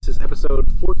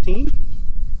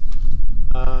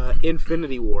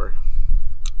Infinity War.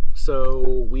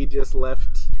 So we just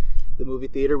left the movie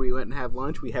theater. We went and had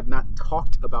lunch. We have not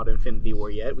talked about Infinity War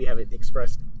yet. We haven't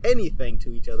expressed anything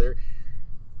to each other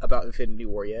about Infinity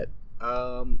War yet.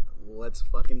 Let's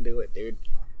fucking do it, dude.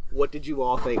 What did you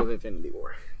all think of Infinity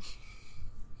War?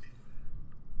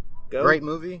 Go. Great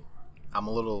movie. I'm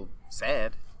a little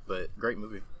sad, but great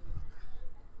movie.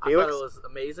 Felix? I thought it was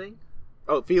amazing.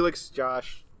 Oh, Felix,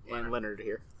 Josh, and Leonard are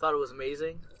here. Thought it was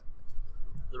amazing.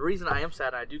 The reason I am sad,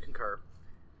 and I do concur,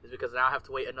 is because now I have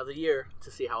to wait another year to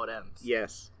see how it ends.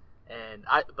 Yes.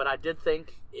 But I did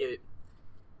think it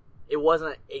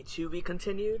wasn't a to be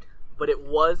continued, but it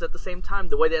was at the same time.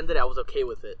 The way they ended, I was okay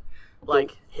with it.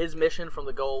 Like his mission from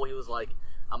the goal, he was like,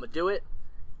 "I'm gonna do it.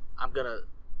 I'm gonna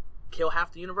kill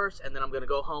half the universe, and then I'm gonna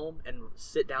go home and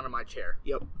sit down in my chair."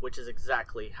 Yep. Which is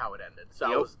exactly how it ended. So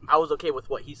Yep. I was okay with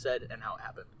what he said and how it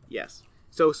happened. Yes.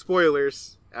 So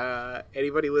spoilers.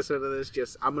 Anybody listening to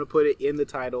this, I'm gonna put it in the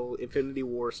title: Infinity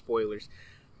War spoilers.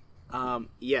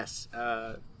 Yes.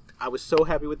 I was so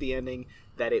happy with the ending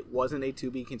that it wasn't a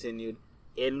to be continued.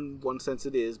 In one sense,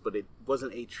 it is, but it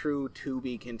wasn't a true to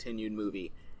be continued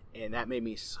movie, and that made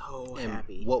me so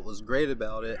happy. What was great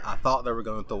about it, I thought they were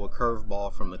going to throw a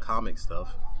curveball from the comic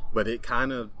stuff, but it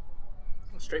kind of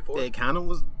straightforward. It kind of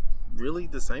was really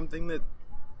the same thing that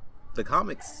the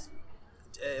comics.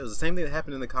 It was the same thing that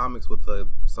happened in the comics with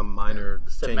some minor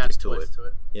changes to it.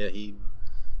 Yeah,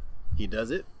 he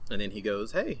does it, and then he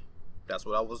goes, "Hey, that's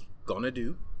what I was gonna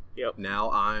do. Yep. Now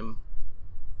I'm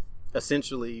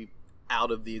essentially out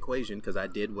of the equation because I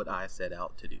did what I set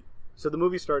out to do." So the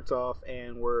movie starts off,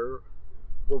 and we're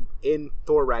in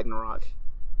Thor Ragnarok.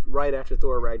 Right after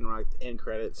Thor Ragnarok, end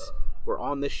credits. We're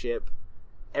on the ship.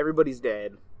 Everybody's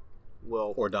dead.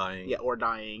 Well, or dying. Yeah, or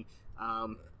dying.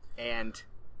 And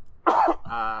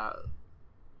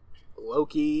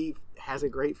Loki has a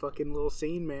great fucking little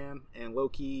scene, man. And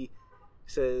Loki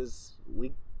says,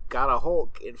 "We got a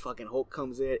Hulk," and fucking Hulk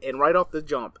comes in, and right off the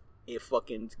jump, it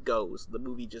fucking goes. The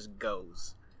movie just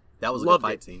goes. That was a good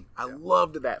fight scene. I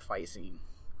loved that fight scene.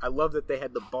 I love that they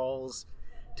had the balls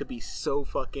to be so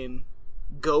fucking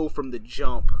go from the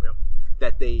jump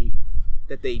that they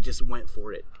just went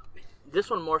for it.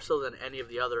 This one more so than any of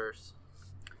the others.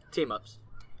 Team ups,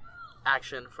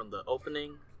 action from the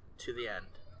opening to the end.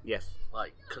 Yes.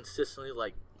 Like consistently,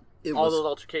 like It all was- those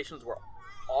altercations were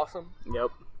awesome. Yep.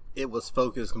 It was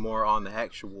focused more on the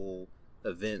actual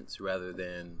events rather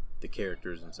than the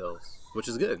characters themselves, which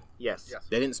is good. Yes.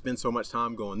 They didn't spend so much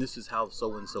time going, "This is how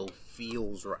so-and-so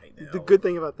feels right now." The good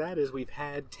thing about that is we've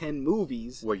had 10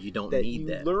 movies where you don't that need you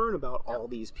that. learn about all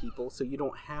these people, so you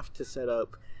don't have to set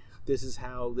up, this is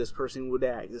how this person would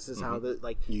act, this is how the,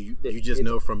 like... You just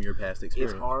know from your past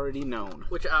experience. It's already known.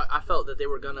 Which I felt that they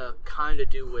were going to kind of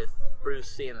do with Bruce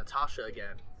seeing Natasha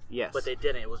again. Yes. But they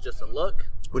didn't. It was just a look.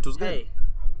 Which was good.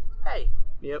 Hey.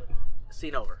 Yep.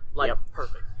 Scene over. Like, Yep.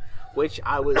 perfect. Which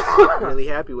I was really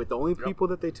happy with. The only people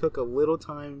that they took a little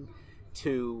time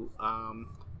to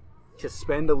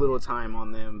spend a little time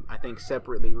on them, I think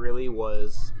separately, really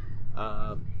was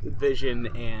Vision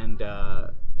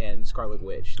and Scarlet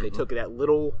Witch. They took that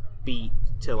little beat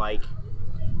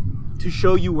to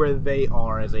show you where they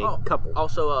are as a couple.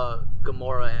 Also,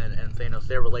 Gamora and Thanos,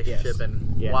 their relationship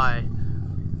and why.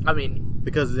 I mean,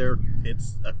 because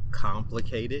it's a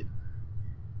complex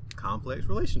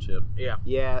relationship. Yeah.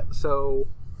 Yeah, so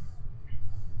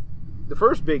the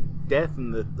first big death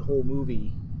in the whole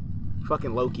movie,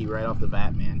 fucking Loki right off the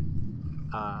bat, man.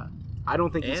 I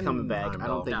don't think he's coming back. Heimdall. I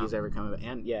don't think he's ever coming back.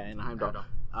 And Heimdall.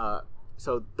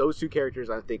 So those two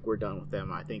characters, I think we're done with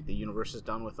them. I think the universe is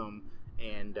done with them.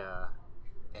 And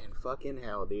fucking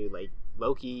hell, dude. Like,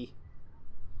 Loki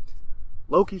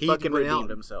fucking redeemed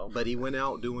himself. But he went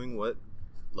out doing what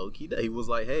Loki did. He was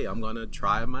like, "Hey, I'm gonna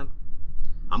try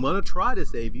to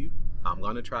save you. I'm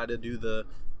gonna try to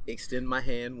extend my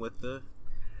hand with the."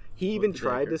 He even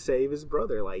tried to save his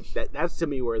brother. Like that's to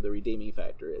me where the redeeming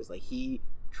factor is. Like, he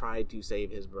tried to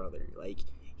save his brother. Like,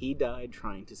 he died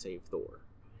trying to save Thor.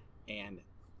 And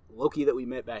Loki that we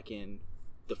met back in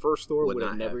the first Thor would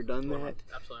have never done that.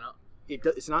 Absolutely not.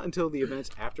 It's not until the events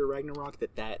after Ragnarok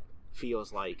that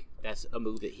feels like that's a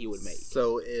move that he would make.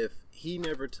 So if he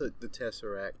never took the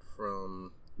Tesseract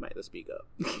from... Might let's speak up.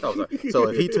 Oh, sorry. So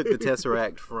if he took the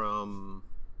Tesseract from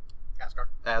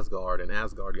Asgard and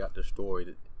Asgard got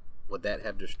destroyed, would that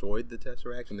have destroyed the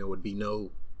Tesseract and there would be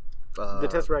no... the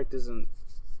Tesseract isn't...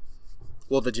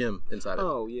 Well, the gem inside it.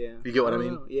 Oh, yeah. You get what I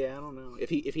mean? Yeah, I don't know. If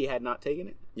he had not taken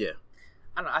it? Yeah.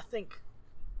 I don't know. I think...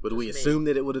 Would we assume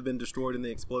that it would have been destroyed in the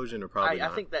explosion or probably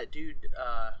not? I think that dude...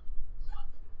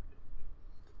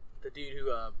 the dude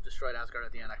who destroyed Asgard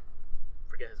at the end, I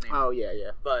forget his name. Oh,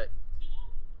 yeah. But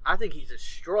I think he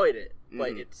destroyed it,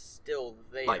 but it's still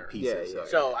there. Like pieces. Yeah.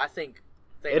 So I think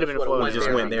it'd have been would've fun.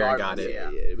 Just went there and got it. Yeah,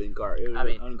 it'd have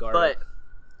been unguarded. But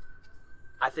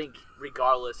I think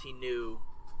regardless, he knew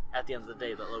at the end of the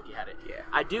day that Loki had it. Yeah.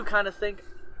 I do kind of think,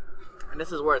 and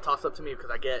this is where it talks up to me because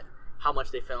I get how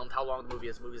much they filmed, how long the movie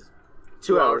is. The movie's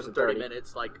 2 hours and 30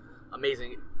 minutes. Like,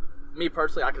 amazing. Me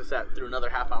personally, I could have sat through another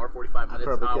half hour, 45 minutes,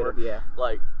 an hour. Yeah.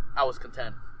 Like, I was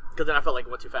content. Because then I felt like it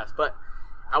went too fast. But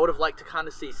I would have liked to kind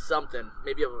of see something,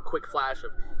 maybe a quick flash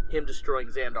of him destroying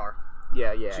Xandar.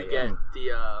 Yeah. To get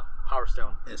the Power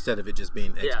Stone. Instead of it just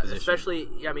being exposition. Yeah, especially,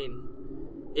 I mean,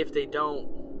 if they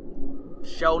don't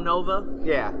show Nova.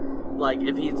 Yeah. Like,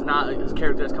 if he's not, his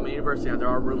character is coming to university, there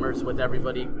are rumors with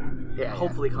everybody. Yeah.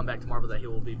 Hopefully come back to Marvel that he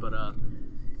will be, but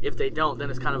if they don't, then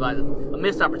it's kind of a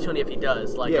missed opportunity if he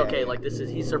does. Like, like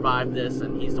he survived this,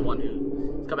 and he's the one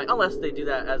who's come back. Unless they do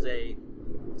that as a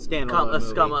scum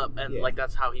up, and like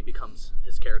that's how he becomes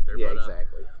his character. Yeah, but,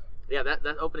 exactly. Yeah,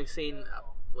 that opening scene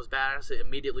was badass. It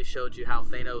immediately showed you how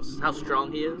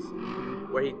strong he is,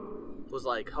 where he was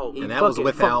like Hulk. And that was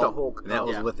without the Hulk. And that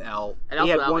was without. And he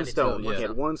had without one any stone. tools. He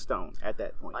had one stone at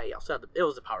that point. He also had it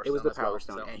was the Power Stone. It was the as Power well,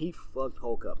 Stone, so. and he fucked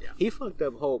Hulk up. Yeah. He fucked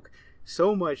up Hulk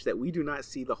so much that we do not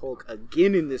see the Hulk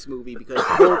again in this movie because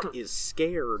Hulk is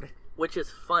scared. Which is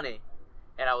funny,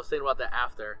 and I was thinking about that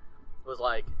after. It was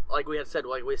like we had said,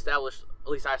 like we established,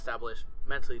 at least I established,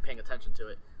 mentally paying attention to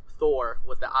it. Thor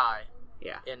with the eye,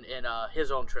 in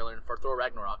his own trailer, and for Thor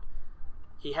Ragnarok,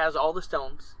 he has all the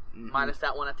stones, minus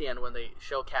that one at the end when they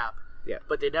show Cap. Yeah.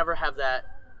 But they never have that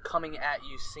coming at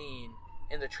you scene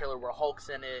in the trailer where Hulk's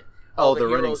in it. Oh, all the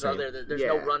running heroes are scene. there. There's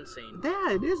no run scene.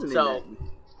 Yeah, it isn't. So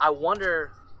I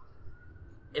wonder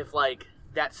if like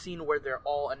that scene where they're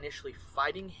all initially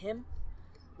fighting him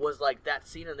was like that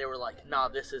scene, and they were like, "Nah,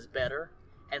 this is better,"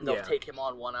 and they'll take him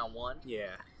on one-on-one.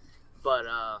 Yeah. But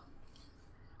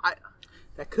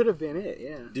that could have been it.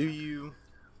 Yeah. Do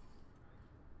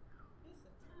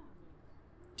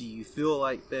you feel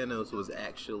like Thanos was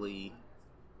actually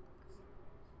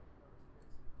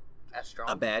as strong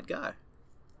a bad guy?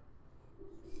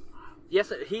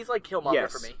 Yes, he's like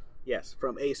Killmonger for me. Yes,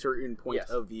 from a certain point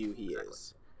of view, he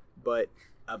is. But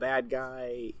a bad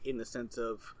guy in the sense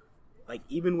of, like,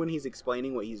 even when he's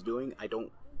explaining what he's doing,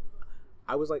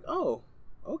 I was like, oh,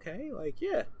 okay, like,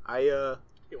 yeah,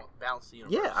 He won't balance the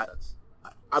universe. Yeah,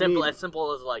 I mean, as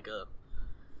simple as like a.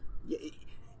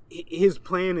 His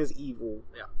plan is evil.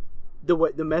 Yeah.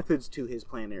 The methods to his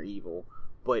plan are evil,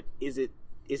 but is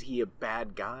he a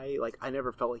bad guy? Like, I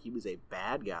never felt like he was a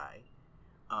bad guy.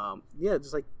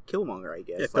 Just like Killmonger, I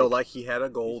guess. It felt like he had a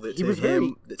goal that he to was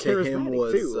him was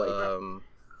too,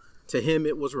 to him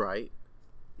it was right.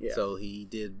 Yeah. So he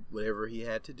did whatever he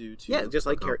had to do to just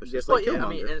like Killmonger. I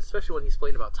mean, and especially when he's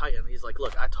explained about Titan, he's like,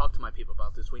 "Look, I talked to my people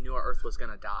about this. We knew our Earth was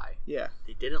gonna die. Yeah.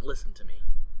 They didn't listen to me,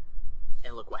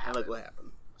 and look what happened.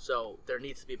 So there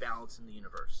needs to be balance in the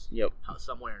universe. Yep.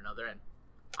 Some way or another, and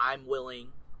I'm willing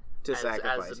to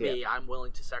sacrifice. I'm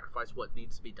willing to sacrifice what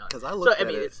needs to be done. Because I looked at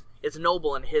it. It's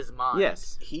noble in his mind.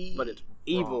 Yes, but it's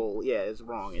evil. Wrong. Yeah, it's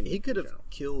wrong. He could have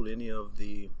killed any of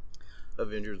the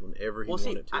Avengers whenever he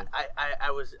wanted to. I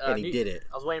was, and he did it.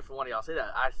 I was waiting for one of y'all to say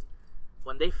that.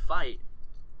 When they fight,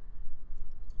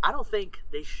 I don't think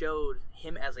they showed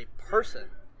him as a person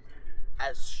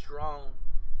as strong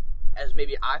as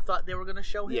maybe I thought they were going to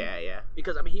show him. Yeah.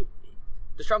 Because I mean, he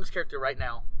the strongest character right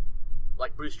now,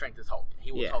 like Bruce strength is Hulk.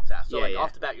 He was Hulk's ass. So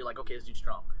off the bat, you're like, okay, this dude's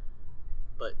strong.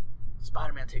 But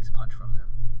Spider-Man takes a punch from him.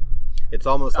 It's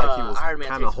almost like he was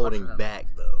kind of holding back,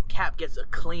 though. Cap gets a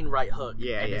clean right hook,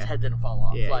 and his head didn't fall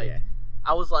off.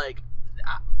 I was like,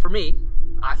 for me,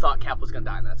 I thought Cap was going to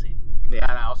die in that scene. Yeah.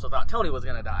 And I also thought Tony was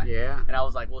going to die. Yeah. And I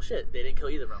was like, well, shit, they didn't kill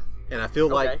either of them. And I feel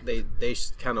like they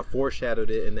kind of foreshadowed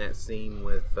it in that scene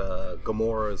with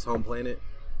Gamora's home planet,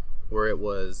 where it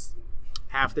was...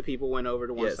 half the people went over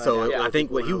to one side. So I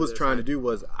think what he was trying to do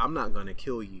was, I'm not going to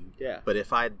kill you. Yeah. But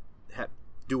if I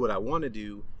do what I want to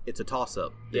do, it's a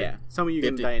toss-up. Yeah. Some of you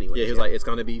can die anyway. Yeah, he was like, it's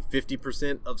going to be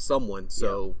 50% of someone,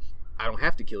 so I don't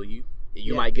have to kill you.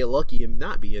 You might get lucky and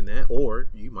not be in that, or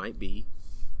you might be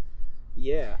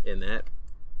in that.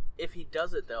 If he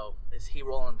does it, though, is he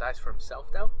rolling dice for himself,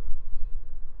 though?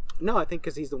 No, I think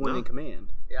because he's the one in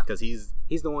command. Yeah. Because he's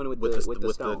the one with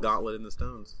the gauntlet and the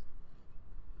stones.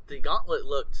 The gauntlet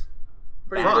looked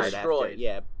pretty destroyed.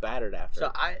 Battered after.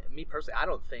 So me personally, I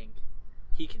don't think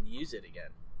he can use it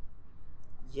again.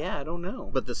 Yeah, I don't know.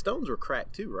 But the stones were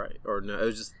cracked too, right? Or no, it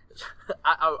was just...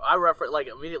 I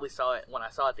immediately saw it when I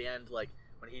saw at the end, like,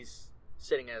 when he's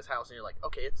sitting at his house, and you're like,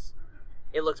 okay,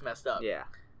 it looks messed up. Yeah.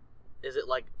 Is it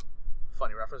like,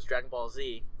 funny reference, Dragon Ball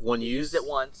Z? One used it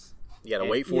once, You gotta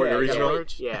wait for it to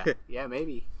recharge. Yeah,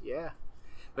 maybe. Yeah,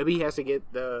 maybe he has to get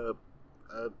the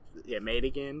made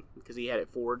again because he had it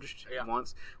forged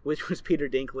once, which was Peter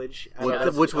Dinklage,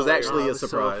 which was actually a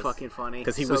surprise. So fucking funny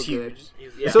because he was huge.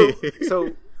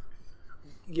 So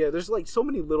yeah, there's like so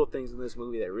many little things in this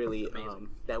movie that really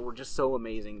that were just so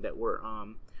amazing, that were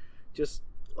just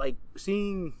like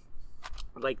seeing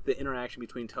like the interaction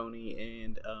between Tony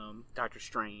and Doctor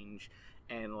Strange,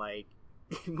 and like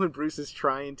when Bruce is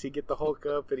trying to get the Hulk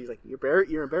up and he's like,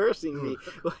 you're embarrassing me.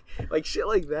 Like shit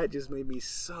like that just made me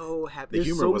so happy.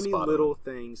 There's so many little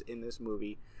things in this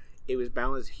movie. It was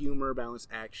balanced humor, balanced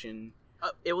action.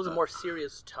 It was a more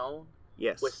serious tone.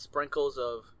 Yes. With sprinkles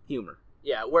of humor.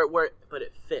 Yeah, but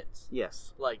it fits.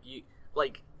 Yes. Like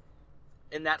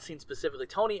in that scene specifically,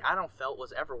 Tony, I don't felt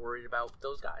was ever worried about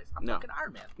those guys. I'm fucking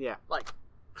Iron Man. Yeah. Like,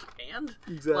 and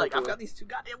exactly. Like I've got these two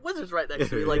goddamn wizards right next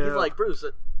to me. Like he's like, Bruce,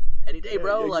 any day,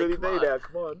 bro. Like any day now,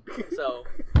 come on. So,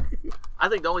 I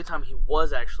think the only time he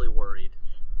was actually worried,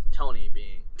 Tony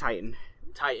being Titan,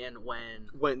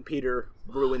 when Peter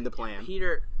ruined the plan.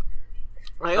 Peter.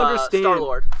 I understand.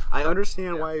 Star-Lord. I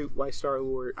understand why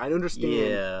Star-Lord. I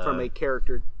understand from a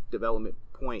character development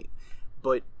point,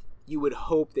 but you would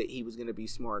hope that he was going to be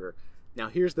smarter. Now,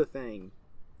 here's the thing.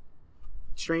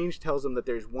 Strange tells him that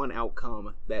there's one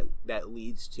outcome that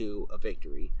leads to a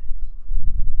victory.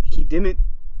 He didn't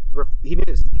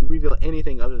reveal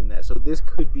anything other than that. So this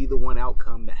could be the one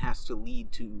outcome that has to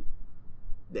lead to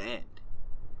the end.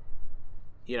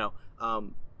 You know,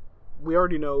 we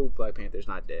already know Black Panther's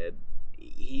not dead.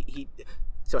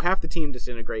 So half the team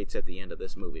disintegrates at the end of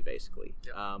this movie, basically.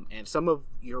 And some of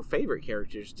your favorite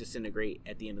characters disintegrate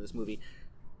at the end of this movie.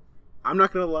 I'm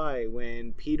not gonna lie,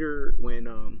 when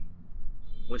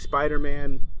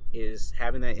Spider-Man is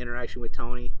having that interaction with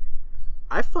Tony,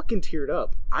 I fucking teared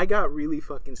up. I got really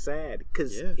fucking sad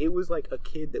because it was like a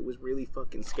kid that was really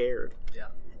fucking scared. Yeah.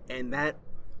 And that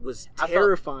was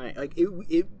terrifying. Like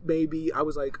it made me. I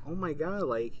was like, oh my god!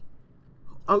 Like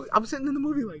I'm sitting in the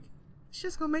movie like, it's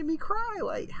just gonna make me cry.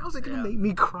 Like, how's it gonna make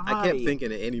me cry? I kept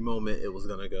thinking at any moment it was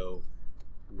gonna go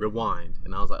rewind,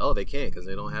 and I was like, oh, they can't because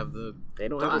they don't have the. They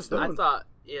don't have the stone. I thought,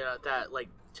 that like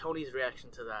Tony's reaction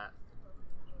to that.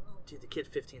 Dude, the kid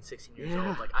 15, 16 years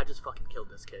old. Like, I just fucking killed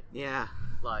this kid. Yeah.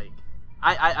 Like,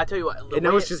 I tell you what. And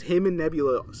now it's just him and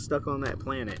Nebula stuck on that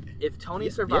planet. If Tony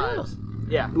survives,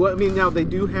 Well, I mean, now they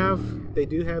do have the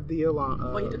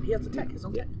Alano. Well, he has to tech his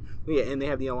own tech. Yeah, and they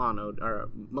have the Alano or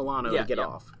Milano to get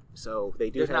off. So they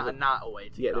do. There's not a way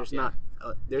to. Yeah, there's not.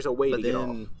 There's a way to get off.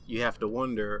 But then you have to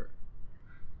wonder,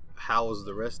 how is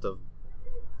the rest of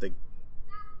the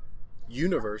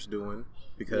universe doing?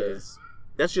 Because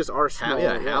that's just our small.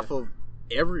 Half of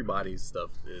everybody's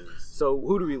stuff is. So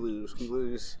who do we lose? We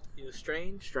lose. You lose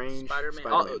Strange, Spider-Man.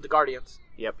 Oh, the Guardians.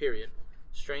 Yep. Period.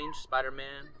 Strange,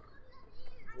 Spider-Man,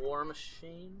 War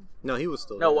Machine. No, he was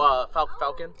still. No, there.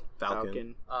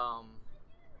 Falcon.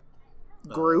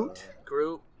 Groot.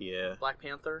 Yeah. Black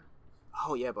Panther.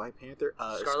 Oh yeah, Black Panther.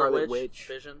 Scarlet Witch.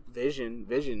 Vision.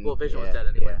 Well, Vision was dead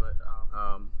anyway, but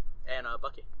and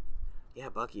Bucky. Yeah,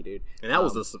 Bucky, dude. And that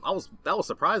was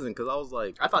surprising because I was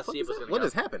like, I thought Steve was going to What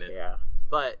is happening? Yeah.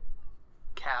 But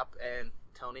Cap and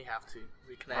Tony have to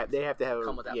reconnect. They have to have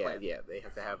come with that plan. Yeah, they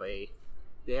have to have a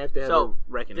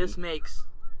reckoning. This makes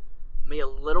me a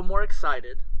little more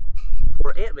excited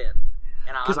for Ant-Man.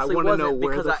 Because I want to know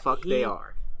where the fuck they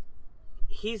are.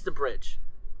 He's the bridge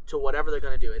to whatever they're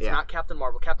going to do. It's not Captain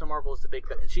Marvel. Captain Marvel is the big.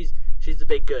 She's the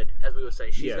big good, as we would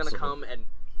say. She's going to come and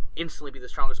instantly be the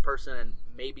strongest person and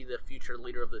maybe the future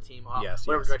leader of the team.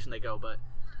 Whatever direction they go. But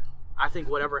I think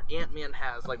whatever Ant-Man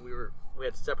has, like we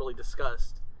had separately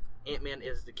discussed, Ant-Man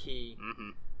is the key. Mm-hmm.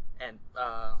 And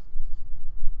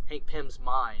Hank Pym's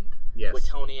mind with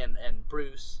Tony and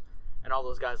Bruce and all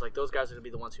those guys. Like those guys are going to be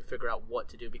the ones who figure out what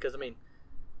to do. Because I mean,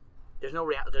 there's no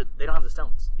they don't have the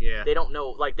stones. Yeah, they don't know.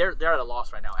 Like they're at a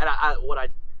loss right now. And what I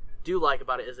do like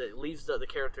about it is it leaves the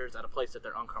characters at a place that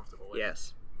they're uncomfortable with.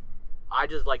 Yes. I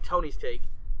just like Tony's take.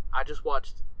 I just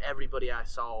watched everybody I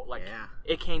saw. Like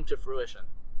it came to fruition.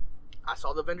 I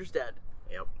saw the Avengers dead.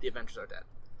 Yep. The Avengers are dead.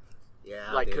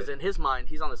 Yeah. Like because in his mind,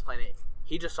 he's on this planet.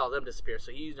 He just saw them disappear,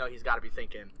 so he's got to be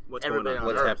thinking what's going on?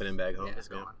 What's happening back home is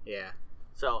gone. Yeah.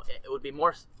 So it would be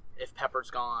more if Pepper's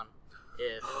gone.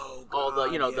 If all the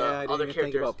the other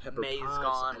characters, May's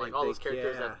gone, like all those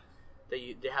characters that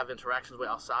they have interactions with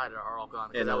outside are all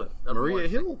gone. And Maria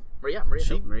Hill. Maria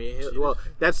Hill. Well,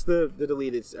 that's the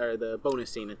deleted or the bonus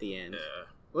scene at the end. Yeah.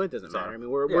 Well, it doesn't matter. I mean,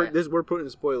 we're putting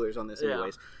spoilers on this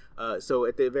anyways. So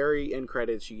at the very end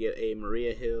credits, you get a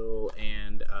Maria Hill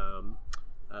and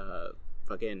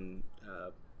fucking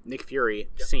Nick Fury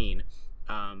scene.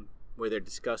 where they're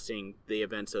discussing the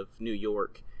events of New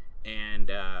York, and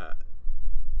a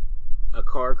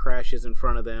car crashes in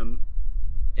front of them.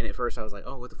 And at first I was like,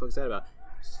 oh, what the fuck is that about?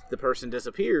 The person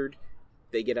disappeared.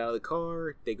 They get out of the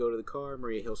car. They go to the car.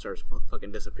 Maria Hill starts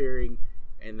fucking disappearing.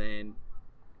 And then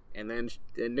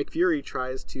Nick Fury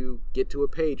tries to get to a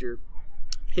pager,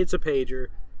 hits a pager,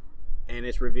 and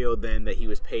it's revealed then that he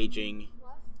was paging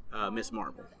Miss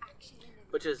Marvel.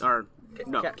 Which is...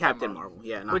 Captain Marvel.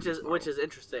 Yeah, not which is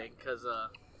interesting, because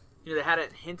they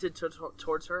hadn't hinted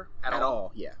towards her at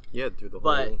all. Yeah. Yeah, through the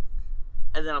whole...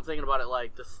 And then I'm thinking about it,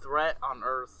 like, the threat on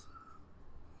Earth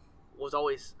was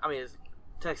always, I mean, it's,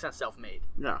 to an extent, self-made.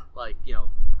 Yeah. Like,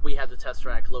 we had the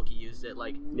Tesseract, Loki used it.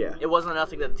 Like, it wasn't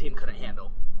nothing that the team couldn't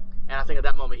handle. And I think at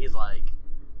that moment he's like,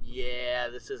 yeah,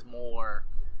 this is more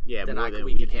than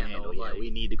we can handle. Yeah, we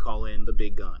need to call in the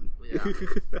big gun. Yeah.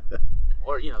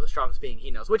 Or, the strongest being he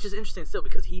knows. Which is interesting still,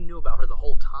 because he knew about her the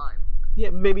whole time. Yeah,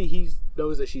 maybe he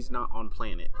knows that she's not on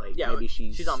planet. Like, maybe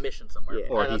she's on mission somewhere. Yeah.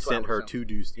 Or he sent her to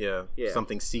do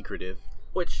something secretive.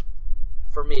 Which,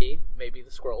 for me, maybe the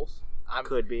Skrulls.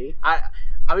 Could be. I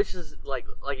was just, like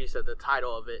you said, the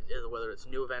title of it is whether it's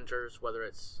New Avengers, whether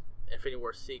it's Infinity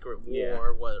War Secret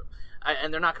War, whether...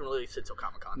 and they're not going to release it till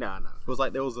Comic-Con. No. It was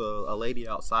like there was a lady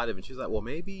outside of it, and she's like, well,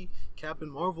 maybe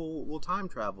Captain Marvel will time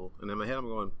travel. And in my head, I'm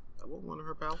going... What one of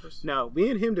her powers? No,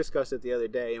 me and him discussed it the other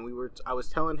day, and I was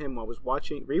telling him I was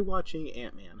rewatching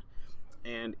Ant-Man,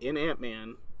 and in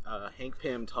Ant-Man, Hank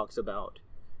Pym talks about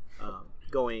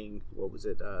going, what was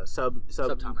it,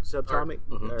 subatomic,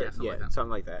 something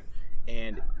like that,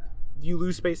 and you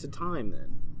lose space and time.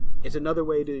 Then it's another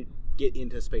way to get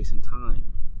into space and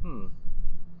time.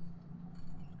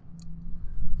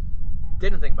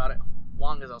 Didn't think about it.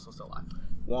 Wong is also still alive.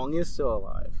 Wong is still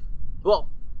alive. Well.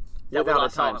 That Without we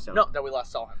last a time saw him. stone. No, that we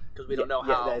last saw him, because we don't know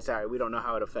how. Yeah, that's all right. We don't know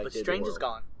how it affected. But Strange is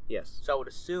gone. Yes. So I would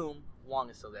assume Wong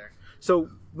is still there. So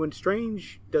when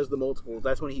Strange does the multiples,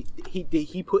 that's when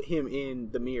he put him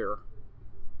in the mirror,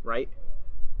 right?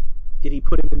 Did he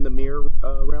put him in the mirror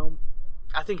realm?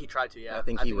 I think he tried to. Yeah. I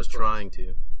think he was trying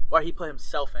to. Or he put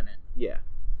himself in it. Yeah.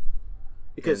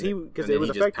 Because it was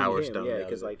affecting him. Yeah.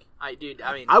 Because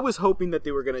I was hoping that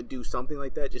they were gonna do something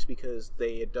like that, just because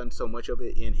they had done so much of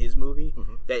it in his movie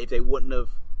that if they wouldn't have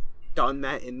done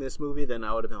that in this movie, then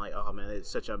I would have been like, oh man,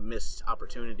 it's such a missed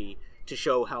opportunity to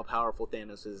show how powerful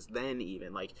Thanos is. Then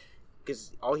even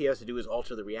because all he has to do is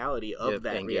alter the reality of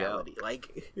that reality.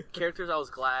 Like characters, I was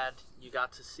glad you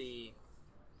got to see.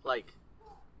 Like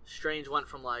Strange went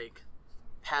from like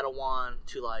Padawan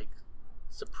to like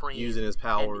Supreme, using his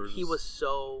powers. And he was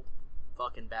so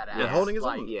fucking badass. Yeah, holding his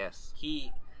own. Yes,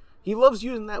 he loves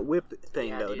using that whip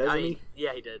thing though, doesn't he?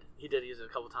 Yeah, he did. He did use it a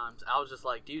couple times. I was just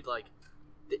like, dude, like,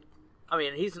 I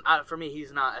mean, for me,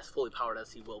 he's not as fully powered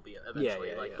as he will be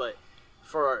eventually. But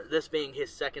for this being his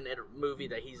second movie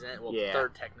that he's in,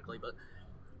 third technically, but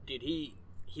dude, he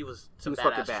was some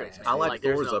badass traits. I like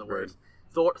Thor's upgrade.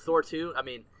 Thor 2. I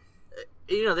mean,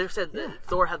 they said that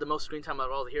Thor had the most screen time out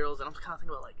of all the heroes, and I'm kind of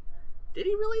thinking about like. Did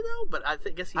he really though? But I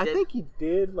guess he did. I think he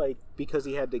did, like, because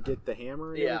he had to get the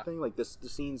hammer and everything. Like the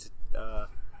scenes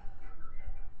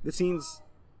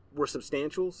were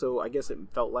substantial, so I guess it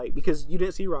felt like, because you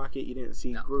didn't see Rocket, you didn't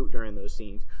see Groot during those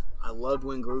scenes. I loved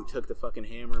when Groot took the fucking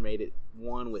hammer, made it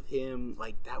one with him.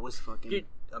 Like that was fucking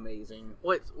amazing.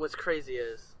 What's crazy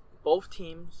is both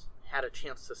teams had a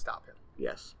chance to stop him.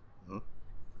 Yes. Mm-hmm.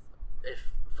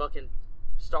 If fucking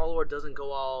Star-Lord doesn't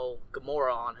go all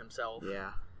Gamora on himself.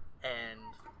 Yeah. And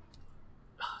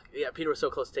Peter was so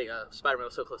close to Spider-Man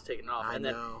was so close to taking it off. I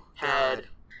know. Had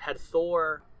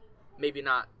Thor maybe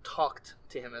not talked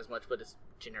to him as much, but it's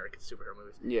generic superhero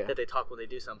movies. Yeah. That they talk when they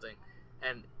do something.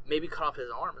 And maybe cut off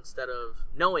his arm instead of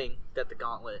knowing that the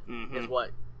gauntlet is what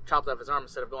chopped off his arm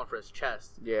instead of going for his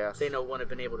chest. Yeah. They wouldn't have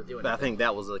been able to do anything. But I think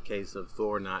that was a case of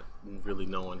Thor not really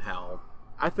knowing how.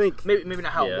 I think maybe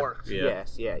not how it worked. Yeah.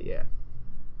 Yes.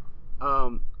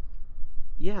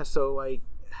 Yeah. So like.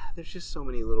 There's just so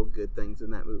many little good things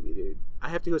in that movie, dude. I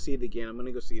have to go see it again. I'm going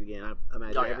to go see it again. I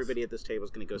imagine everybody at this table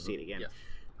is going to go see it again.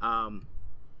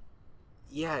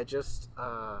 Yes.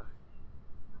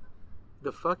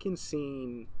 The fucking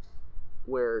scene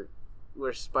where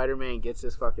Spider-Man gets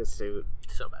his fucking suit.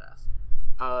 So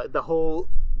badass. The whole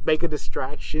make a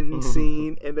distraction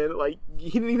scene, and then like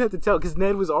he didn't even have to tell because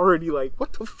Ned was already like,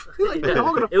 "What the fuck?" Like,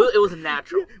 it was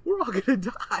natural. We're all gonna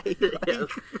die.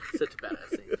 Like, such a badass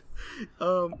scene.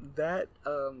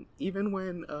 Even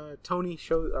when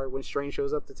when Strange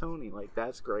shows up to Tony, like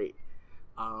that's great.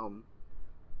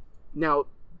 Now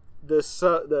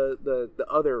the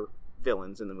other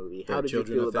villains in the movie. The How did you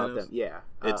Children feel of about Thanos? them? Yeah.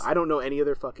 I don't know any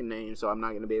other fucking names, so I'm not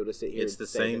going to be able to sit here It's the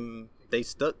same. They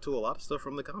stuck to a lot of stuff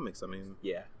from the comics. I mean,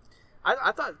 yeah.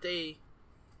 I thought they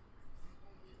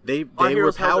were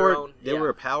heroes held their powered. own, They yeah.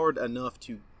 were powered enough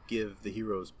to give the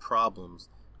heroes problems,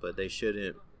 but they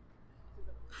shouldn't.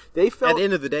 They felt, At the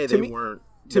end of the day, to they me- weren't.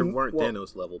 to They me- weren't well,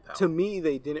 Thanos level power. To me,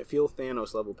 they didn't feel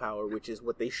Thanos level power, which is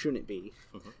what they shouldn't be.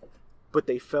 Mm-hmm. But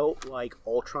they felt like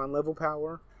Ultron level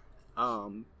power,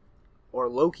 or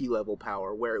Loki level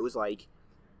power, where it was like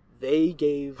they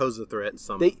gave Pose a threat.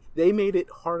 they made it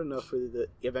hard enough for the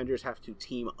Avengers have to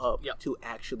team up Yep. to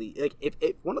actually like if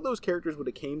one of those characters would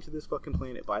have came to this fucking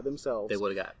planet by themselves, they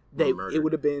would have got murdered. it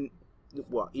would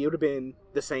have been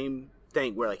the same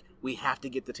thing where like we have to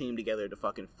get the team together to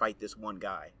fucking fight this one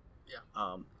guy.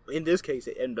 Yeah. In this case,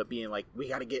 it ended up being like we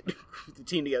got to get the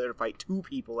team together to fight two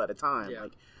people at a time. Yeah.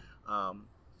 Like,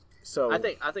 so I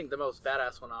think the most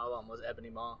badass one out of them was Ebony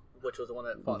Maw, which was the one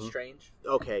that fought Strange.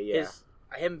 okay, yeah,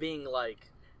 Him being like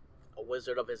a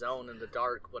wizard of his own in the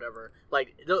dark, whatever.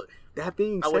 Like, that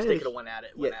being I said, wish they could have went at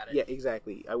it. Yeah,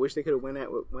 exactly. I wish they could have went at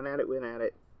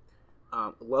it.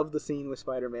 Love the scene with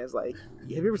Spider-Man's like, have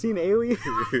you ever seen Alien?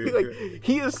 Like,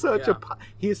 he is such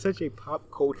a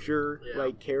pop culture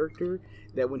like character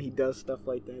that when he does stuff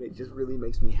like that, it just really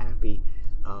makes me happy.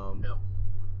 Yep.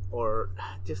 Or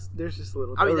just there's just a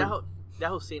little. I mean, that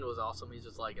whole scene was awesome. He's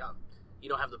just like, you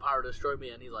don't have the power to destroy me,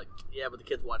 and he's like, yeah, but the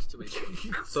kids watch too many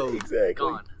movies. So exactly.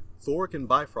 Gone. Thor can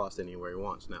Bifrost anywhere he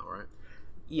wants now, right?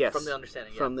 Yes. From the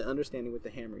understanding. From the understanding with the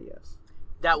hammer, yes.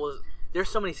 There's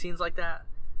so many scenes like that.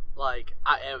 Like,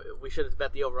 we should have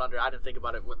bet the over-under. I didn't think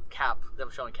about it with Cap, them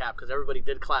showing Cap, because everybody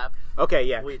did clap. Okay,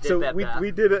 yeah. We did bet that.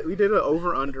 we did an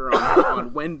over-under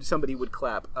on when somebody would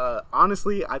clap.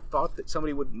 Honestly, I thought that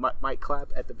somebody might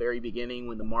clap at the very beginning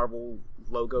when the Marvel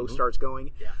logo starts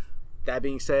going. Yeah. That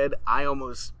being said, I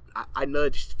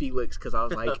nudged Felix because I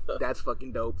was like, that's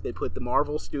fucking dope. They put the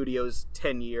Marvel Studios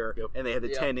 10 year, and they had the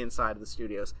 10 inside of the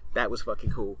studios. That was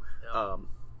fucking cool. Yep.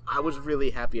 I was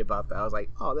really happy about that. I was like,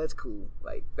 oh, that's cool.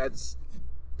 Like, that's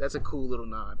a cool little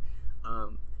nod.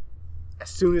 As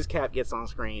soon as Cap gets on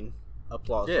screen,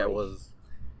 applause. Yeah, for it me. was.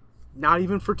 Not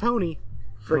even for Tony,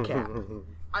 for Cap.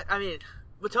 I mean,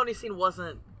 but Tony's scene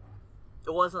wasn't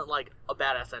like a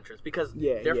badass entrance because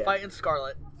they're fighting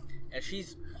Scarlet, and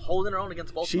she's holding her own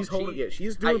against both of them.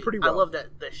 She's doing pretty well. I love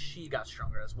that she got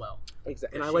stronger as well.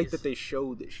 Exactly. And I like that they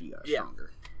showed that she got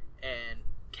stronger. And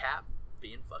Cap,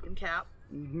 being fucking Cap,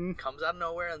 comes out of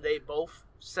nowhere, and they both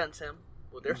sense him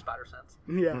with their spider sense.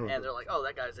 Yeah. And they're like, oh,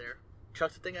 that guy's there.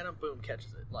 Chucks the thing at him, boom,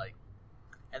 catches it. Like,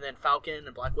 and then Falcon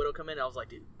and Black Widow come in, and I was like,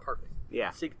 dude, perfect.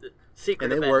 Yeah. Secret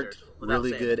And they Avengers, worked without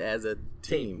really saying good it. as a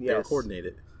team. Yes. They were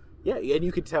coordinated. Yeah, and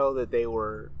you could tell that they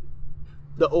were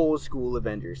the old school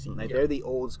Avengers team. Like they're the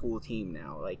old school team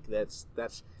now. Like that's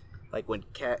like when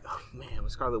when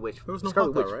Scarlet Witch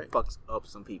right? fucks up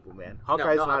some people, man.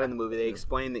 Hawkeye's not in the movie. They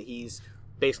explain that he's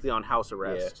basically on house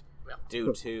arrest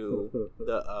due to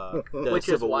the which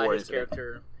Civil is why War his incident.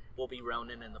 character will be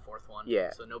Ronin in the fourth one. Yeah,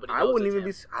 so nobody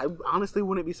knows. I honestly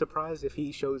wouldn't be surprised if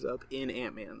he shows up in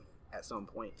Ant-Man at some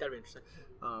point. That'd be interesting.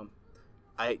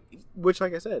 Which,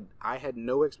 like I said, I had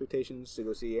no expectations to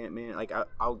go see Ant-Man. Like,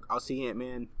 I'll see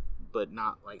Ant-Man, but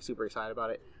not, like, super excited about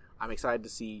it. I'm excited to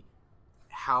see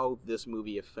how this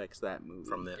movie affects that movie.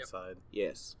 From that side.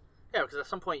 Yes. Yeah, because at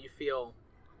some point you feel,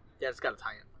 it's got to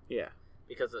tie in. Yeah.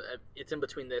 Because it's in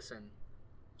between this and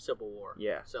Civil War.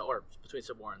 Yeah. So, or between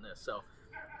Civil War and this. So,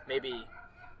 maybe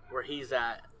where he's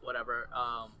at, whatever.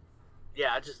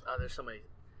 There's so many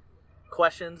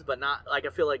questions, but not like I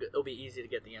feel like it'll be easy to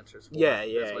get the answers for.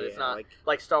 It's not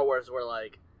like Star Wars where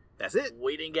like that's it.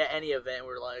 We didn't get any event.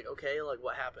 We're like, okay, like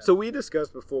what happened? So we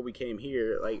discussed before we came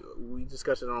here, like we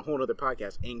discussed it on a whole other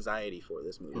podcast, anxiety for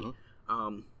this movie.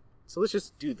 So let's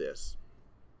just do this.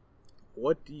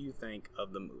 What do you think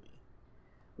of the movie?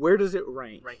 Where does it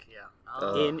rank?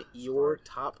 In your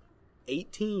top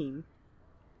 18,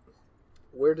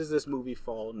 where does this movie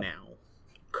fall now?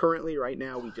 Currently, right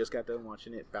now, we just got done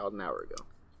watching it about an hour ago.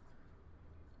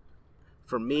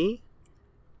 For me,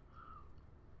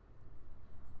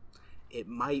 it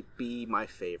might be my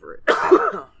favorite.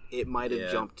 It might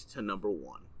have jumped to number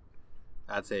 1.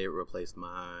 I'd say it replaced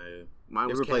my... Mine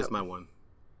was my one.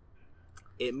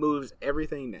 It moves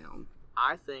everything down.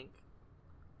 I think,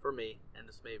 for me, and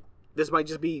this might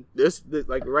just be...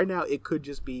 like, right now, it could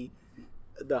just be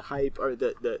the hype or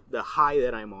the high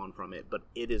that I'm on from it, but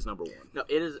it is number 1. No,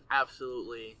 it is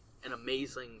absolutely an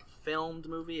amazing filmed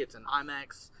movie. It's an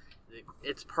IMAX.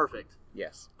 It's perfect.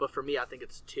 Yes. But for me, I think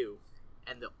it's 2.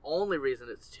 And the only reason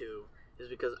it's 2 is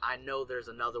because I know there's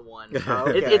another one.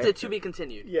 Okay. It's a to be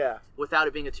continued. Yeah. Without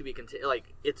it being a to be continued,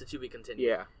 like it's a to be continued.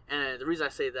 Yeah. And the reason I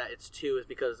say that it's 2 is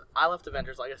because I left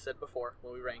Avengers, like I said before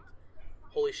when we ranked.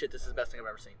 Holy shit, this is the best thing I've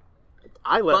ever seen.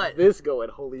 I let this go,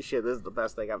 and holy shit, this is the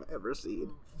best thing I've ever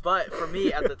seen. But for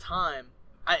me, at the time,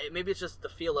 maybe it's just the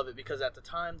feel of it, because at the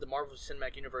time, the Marvel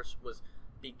Cinematic Universe was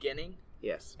beginning.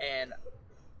 Yes. And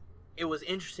it was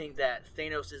interesting that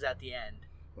Thanos is at the end.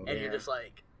 And you're just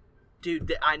like,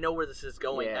 dude, I know where this is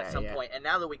going at some point. And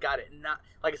now that we got it, not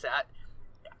like I said,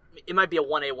 it might be a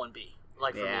 1A, 1B.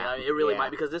 Like for me, it really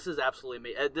might, because this is absolutely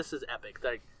amazing. This is epic.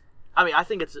 Like, I mean, I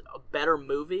think it's a better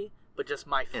movie, but just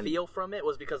my feel from it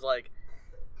was because, like,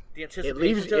 the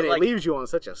anticipation. It leaves you on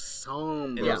such a somber.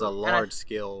 And it was a large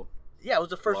scale. Yeah, it was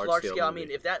the first large scale. movie. I mean,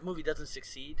 if that movie doesn't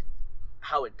succeed,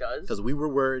 how it does. Because we were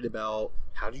worried about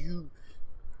how do you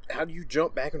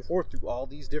jump back and forth through all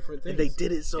these different things. And they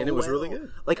did it so well. And it was really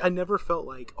good. Like, I never felt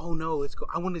like, oh no, let's go.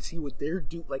 I want to see what they're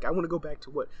doing. Like, I want to go back to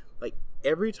what, like,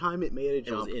 every time it made a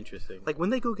jump. It was interesting. Like, when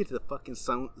they go get to the fucking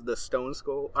the stone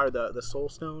skull, or the soul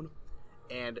stone,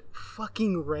 and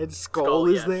fucking Red Skull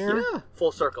is there. Yeah.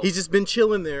 Full circle. He's just been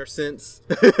chilling there since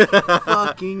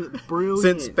fucking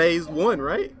brilliant. Since phase 1,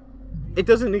 right? It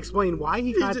doesn't explain why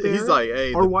he got there. He's like,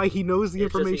 hey, or why he knows the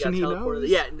information he knows.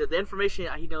 Yeah, the information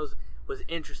he knows was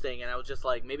interesting, and I was just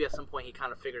like, maybe at some point he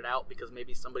kind of figured it out, because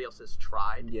maybe somebody else has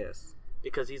tried. Yes.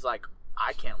 Because he's like,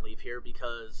 I can't leave here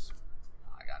because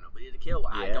I got nobody to kill.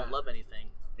 I don't love anything.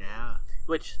 Yeah.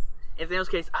 Which, in Thanos'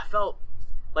 case, I felt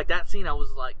like that scene. I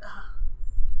was like,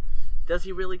 does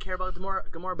he really care about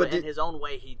Gamora? But in his own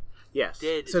way, he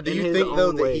did. So do you think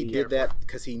though that he did that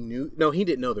because he knew? No, he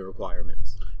didn't know the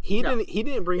requirements. He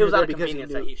didn't bring her there because he knew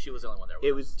that she was the only one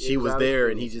there. She was there,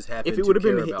 and he just happened. If it would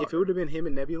have been him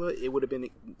and Nebula, it would have been.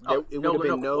 It would have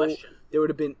been no. Question. There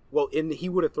would have been he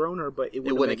would have thrown her, but it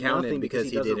wouldn't have counted nothing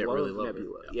because he didn't really love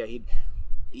Nebula. her. Yeah,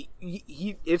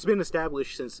 he. It's been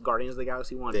established since Guardians of the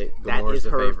Galaxy 1 that is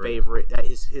her favorite. That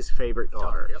is his favorite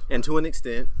daughter. Yep. And to an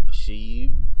extent,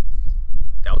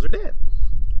 that was her dad.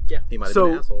 Yeah. He might have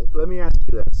been an asshole. Let me ask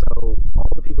you this: so all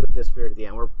the people that disappeared at the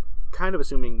end, we're kind of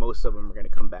assuming most of them are going to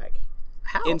come back.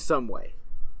 How? In some way.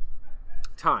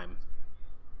 Time.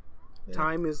 Yeah.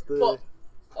 Time is the... Well,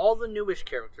 all the newish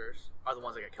characters are the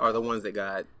ones that got killed. Are the ones that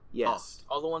got... Yes.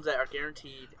 All the ones that are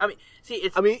guaranteed. I mean, see,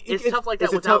 it's tough like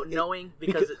that without knowing,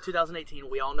 because 2018,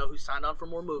 we all know who signed on for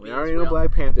more movies. We already know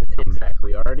Black Panther's coming back.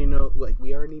 We already know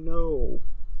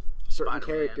certain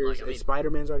characters.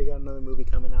 Spider-Man's already got another movie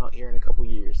coming out here in a couple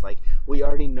years. Like, we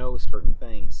already know certain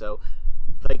things. So,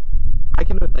 like... I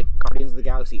can Guardians of the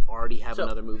Galaxy already have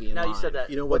another movie in mind. You said that.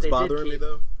 You know what's bothering me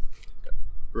though?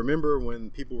 Remember when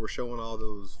people were showing all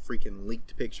those freaking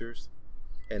leaked pictures,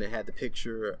 and it had the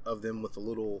picture of them with the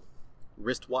little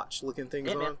wristwatch looking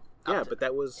things on? Yeah, but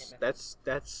that was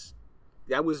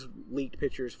that was leaked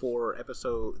pictures for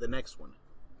the next one.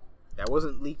 That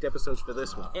wasn't leaked episodes for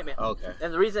this one. Ant-Man. Okay.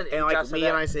 And the reason and I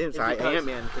said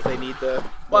Ant-Man because they need the.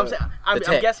 Well, I'm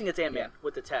guessing it's Ant-Man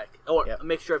with the tech, or a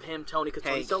mixture of him, Tony, because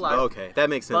Tony's still alive. Okay, that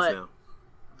makes sense now.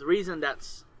 The reason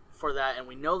that's for that, and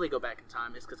we know they go back in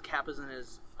time, is because Cap is in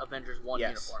his Avengers 1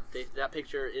 uniform. That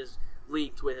picture is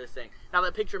leaked with his thing. Now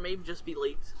that picture may just be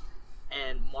leaked,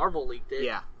 and Marvel leaked it.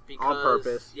 Yeah. Because, on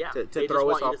purpose. Yeah. To throw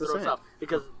us off the scent.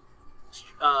 Because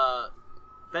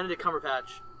Benedict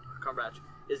Cumberbatch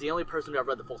is the only person who have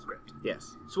read the full script.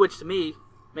 Yes. Which to me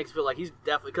makes me feel like he's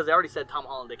definitely, because they already said Tom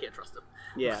Holland, they can't trust him.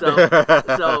 Yeah.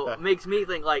 So makes me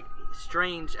think like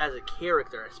Strange as a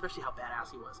character, especially how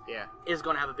badass he was. Yeah. Is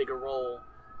going to have a bigger role.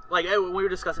 Like when we were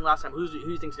discussing last time, who do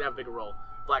you think's going to have a bigger role?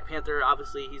 Black Panther,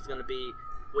 obviously he's going to be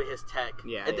with his tech.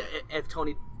 Yeah. If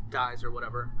Tony dies or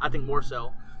whatever, I think more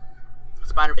so. It's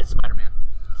Spider-Man.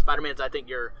 Spider-Man's, I think,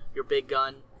 your big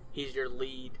gun. He's your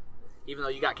lead. Even though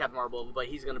you got Captain Marvel, but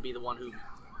he's going to be the one who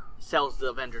sells the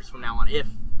Avengers from now on. If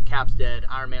Cap's dead,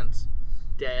 Iron Man's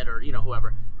dead, or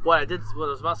whoever. What I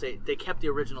was about to say, they kept the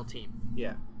original team.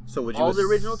 Yeah. So would you all the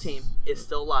original team is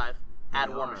still alive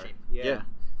at War Machine. Yeah.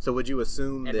 So would you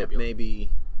assume that Nebula.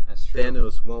 maybe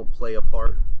Thanos won't play a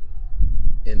part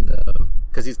in the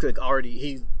because he's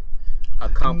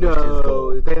accomplished his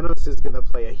goal? Thanos is going to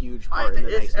play a huge part in the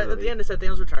next movie. At the end, it said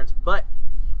Thanos returns, but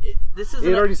this isn't.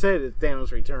 It already said that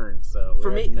Thanos returns, so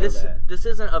for me, this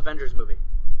isn't an Avengers movie.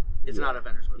 It's not an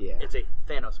Avengers movie. Yeah. It's a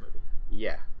Thanos movie.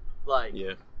 Yeah.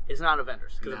 It's not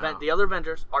Avengers because the other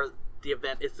Avengers are the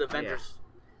event. It's the Avengers. Yeah.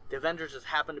 The Avengers just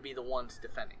happen to be the ones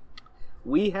defending.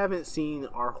 We haven't seen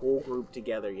our whole group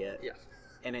together yet. Yes.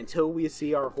 And until we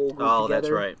see our whole group together, that's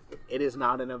right. It is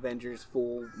not an Avengers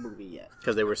full movie yet.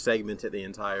 Because they were segmented the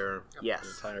entire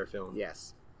entire film.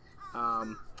 Yes.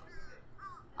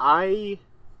 I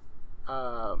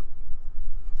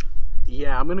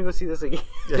Yeah, I'm gonna go see this again.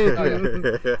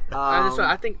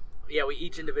 I think we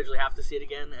each individually have to see it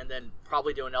again, and then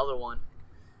probably do another one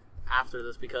after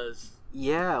this because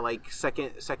like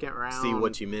second round. See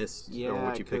what you missed or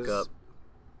what you pick up.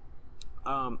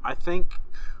 I think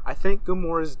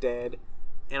Gamora's dead,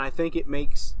 and I think it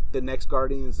makes the next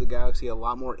Guardians of the Galaxy a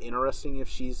lot more interesting if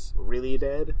she's really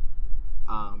dead.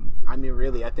 I mean,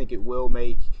 really, I think it'll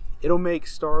make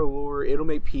Star-Lord, it'll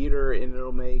make Peter, and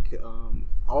it'll make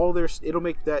it'll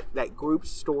make that group's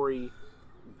story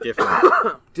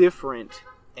different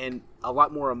and a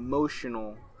lot more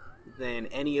emotional than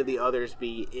any of the others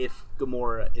be if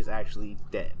Gamora is actually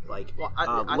dead. Like,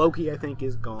 Loki, I think,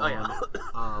 is gone. Oh,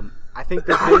 yeah. I think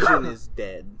the Vision is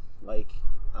dead. Like,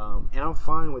 and I'm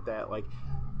fine with that. Like,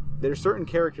 there's certain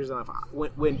characters that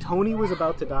when Tony was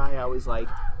about to die, I was like,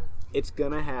 it's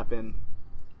gonna happen,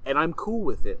 and I'm cool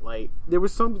with it. Like, there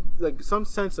was some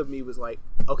sense of me was like,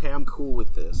 okay, I'm cool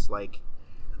with this. Like,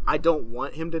 I don't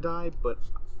want him to die, but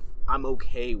I'm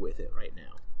okay with it right now.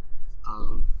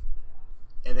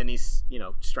 And then he's,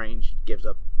 Strange gives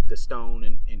up the stone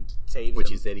and saves Which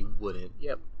him. he said he wouldn't.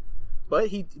 Yep. But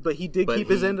he did keep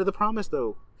his end of the promise,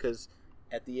 though, because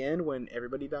at the end, when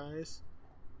everybody dies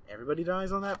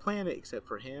on that planet except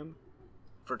for him,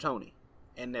 for Tony,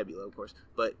 and Nebula, of course.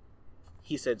 But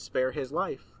he said spare his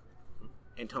life,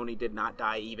 and Tony did not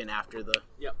die even after the...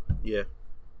 Yep. Yeah.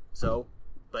 So,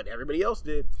 but everybody else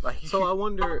did. Like, so I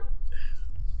wonder...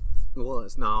 Well, I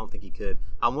don't think he could.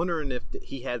 I'm wondering if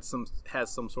he has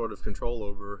some sort of control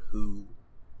over who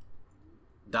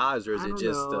dies, or is it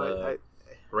just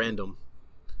random?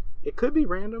 It could be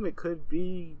random. It could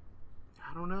be,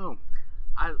 I don't know.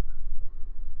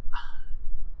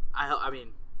 I mean,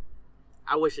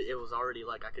 I wish it was already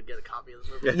like I could get a copy of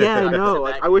this movie. Yeah, I know.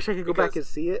 Like, I wish I could go back and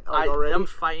see it already. Them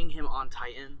fighting him on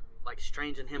Titan, like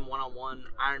Strange and him one-on-one,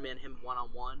 Iron Man him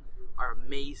one-on-one, are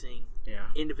amazing. Yeah.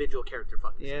 Individual character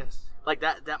fucking yes. scenes. Like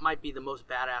that might be the most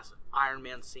badass Iron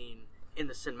Man scene in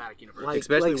the cinematic universe. Like,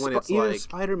 especially when it's even like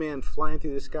Spider-Man flying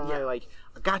through the sky, like,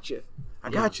 I got you.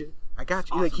 Awesome.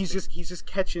 Like, he's just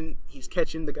catching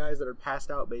the guys that are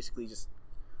passed out, basically. Just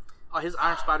his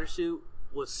Iron Spider suit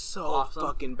was so awesome.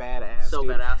 fucking badass. So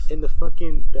dude. badass. And the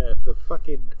fucking the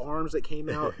fucking arms that came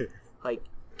out,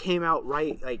 came out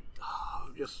right,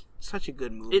 just such a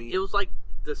good movie. It was like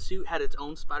the suit had its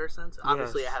own spider sense.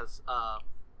 Obviously, Yes. it has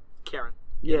Karen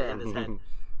Yeah. in his head.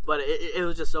 But it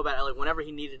was just so bad. Like, whenever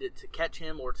he needed it to catch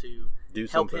him or to Do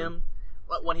help something. him,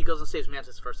 like when he goes and saves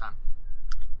Mantis the first time,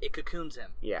 it cocoons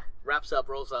him. Yeah. Wraps up,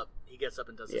 rolls up, he gets up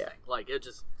and does his Yeah. thing. Like, it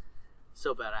just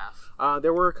so badass.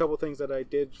 There were a couple things that I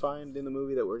did find in the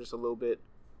movie that were just a little bit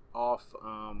off.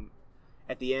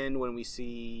 At the end, when we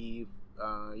see,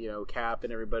 Cap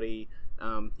and everybody,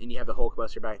 and you have the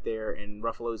Hulkbuster back there, and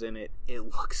Ruffalo's in it, it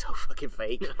looks so fucking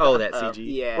fake. Oh, that CG.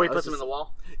 Yeah. Where he puts him in the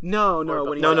wall. No.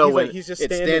 when he's just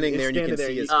it's standing there and you can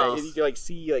see his and face. you can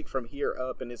see from here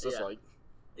up, and it's just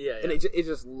Yeah. and it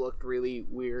just looked really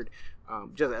weird.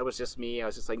 That was just me. I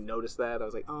was just noticed that. I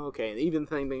was like, oh, okay. And even the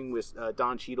same thing with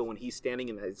Don Cheadle when he's standing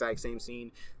in the exact same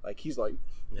scene. Like, he's like,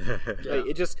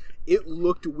 it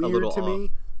looked weird to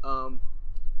me.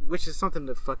 Which is something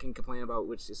to fucking complain about,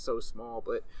 which is so small.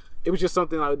 But it was just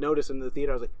something I would notice in the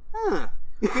theater. I was like,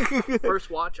 huh.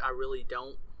 First watch, I really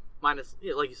don't. Minus,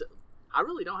 like you said, I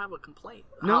really don't have a complaint.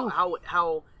 No.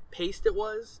 How paced it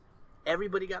was.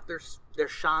 Everybody got their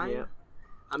shine. Yeah.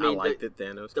 I mean, I like that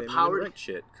Thanos came in power- and wrecked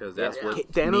shit, because that's what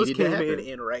Thanos needed to came happen.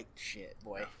 in and wrecked shit,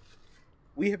 boy.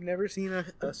 We have never seen a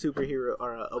superhero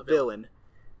or a villain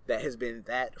that has been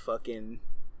that fucking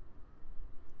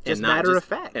just matter of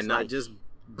fact, and not just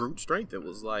brute strength. It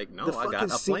was like, no, I got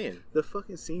a plan. The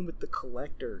fucking scene with the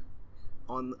Collector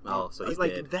on. So he's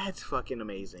like dead. That's fucking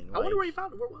amazing. I wonder where he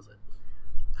found it. Where was it?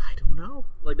 I don't know.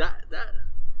 Like that.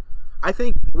 I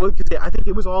think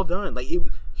it was all done. Like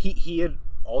he had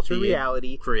altered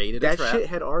reality, created that a trap. shit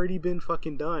had already been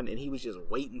fucking done, and he was just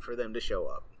waiting for them to show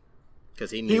up.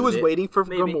 Because he was waiting for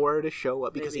Maybe. Gamora to show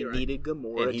up because he Maybe you're needed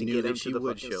Gamora And he to knew get that him she to the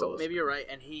would fucking show soul. up. Maybe you're right,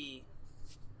 and he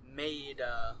made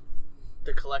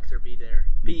the Collector be there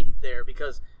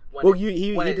because when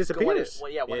he disappears.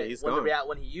 When he's gone.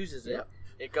 when he uses it, Yep.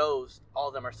 it goes. All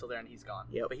of them are still there, and he's gone.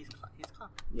 Yep. But he's gone.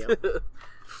 Yep.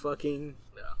 Fucking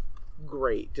Yeah.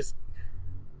 great. Just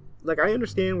like, I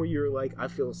understand where you're like, I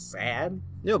feel sad,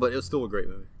 No, but it was still a great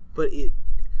movie. but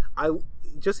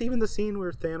just even the scene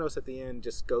where Thanos at the end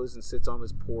just goes and sits on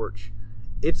his porch,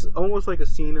 it's almost like a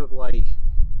scene of like,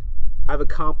 I've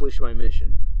accomplished my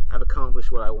mission. I've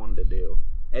accomplished what I wanted to do,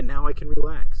 and now I can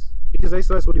relax, because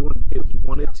that's what he wanted to do. He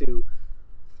wanted to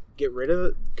get rid of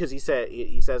it, because he says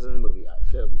in the movie,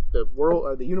 the world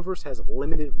or the universe has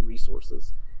limited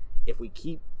resources. If we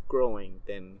keep growing,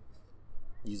 then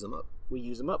use them up. We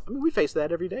use them up. I mean, we face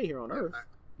that every day here on Earth.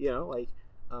 You know, like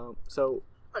so.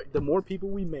 The more people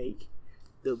we make,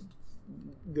 the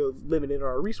limited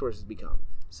our resources become.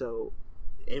 So,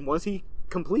 and once he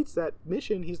completes that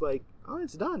mission, he's like, "Oh,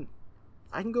 it's done.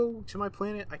 I can go to my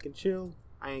planet. I can chill.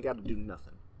 I ain't got to do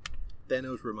nothing."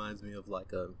 Thanos reminds me of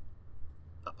like a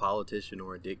politician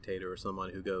or a dictator or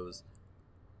someone who goes,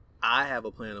 "I have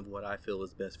a plan of what I feel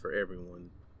is best for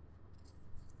everyone.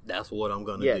 That's what I'm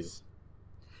gonna do."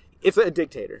 It's a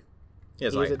dictator. Yeah,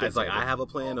 it's like I have a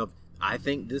plan of. I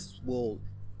think this will.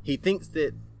 He thinks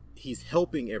that he's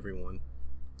helping everyone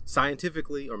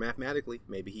scientifically or mathematically.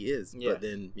 Maybe he is, but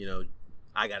then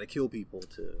I got to kill people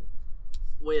to.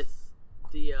 With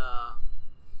the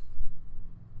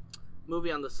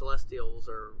movie on the Celestials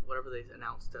or whatever they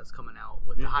announced that's coming out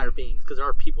with the higher beings, because there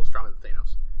are people stronger than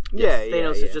Thanos.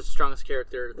 Thanos is just the strongest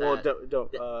character.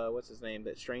 What's his name?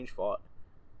 That Strange fought.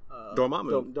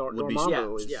 Dormammu would be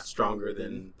stronger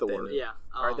than Thor.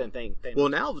 Or than Thanos. Well,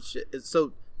 now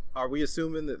so. Are we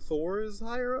assuming that Thor is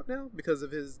higher up now because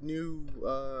of his new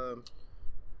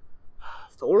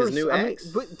axe?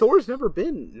 But Thor's never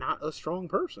been not a strong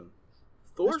person.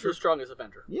 Thor's the strongest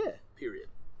Avenger. Yeah. Period.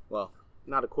 Well,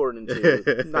 not according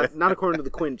to not according to the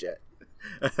Quinjet.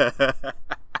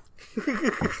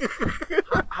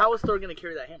 How is Thor going to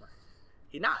carry that hammer?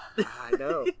 He's not. I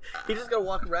know. He's just going to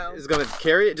walk around. He's going to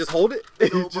carry it. Just hold it.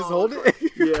 Just hold it.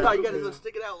 Yeah. No, you got to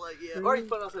stick it out or he's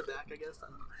putting it on his back, I guess.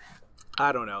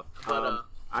 I don't know. But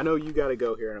I know you got to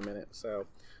go here in a minute, so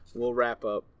we'll wrap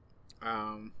up.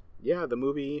 The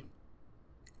movie.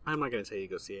 I'm not going to tell you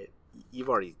to go see it. You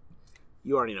already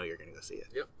know you're going to go see it.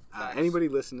 Yep. Anybody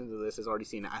listening to this has already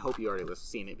seen it. I hope you already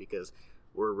seen it because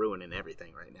we're ruining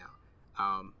everything right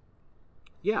now.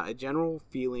 A general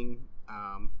feeling.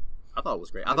 I thought it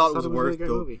was great. I thought it was worth the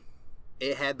movie.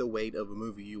 It had the weight of a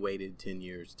movie you waited 10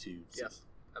 years to see. Yes,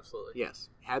 absolutely. Yes,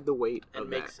 had the weight of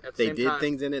that. They did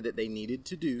things in it that they needed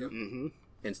to do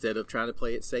instead of trying to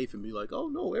play it safe and be like, "Oh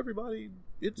no, everybody's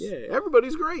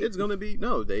great. It's gonna be."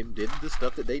 No, they did the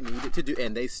stuff that they needed to do,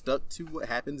 and they stuck to what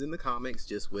happens in the comics,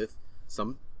 just with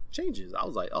some changes. I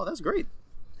was like, "Oh, that's great."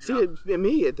 See,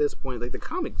 me at this point, like the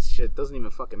comics shit doesn't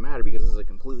even fucking matter because it's a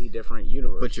completely different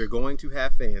universe. But you're going to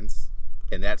have fans.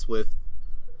 And that's with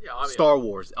Star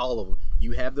Wars, all of them.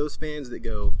 You have those fans that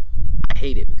go, "I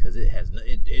hate it because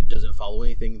it doesn't follow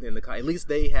anything in the comic." At least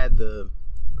they had the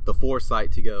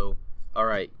foresight to go, "All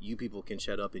right, you people can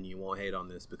shut up and you won't hate on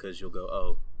this because you'll go,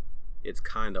 oh, it's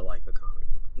kind of like the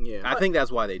comic book." Yeah, I think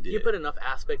that's why they did. You put enough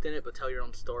aspect in it, but tell your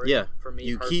own story. Yeah, for me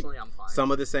you personally, keep I'm fine. Some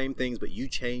of the same things, but you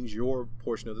change your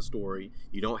portion of the story.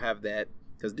 You don't have that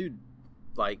because, dude,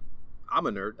 like I'm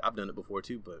a nerd. I've done it before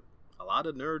too, but a lot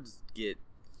of nerds get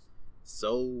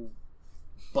so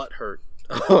butthurt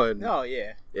on. Oh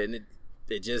yeah, and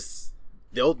it just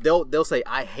they'll say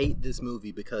I hate this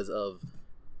movie because of.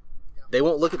 They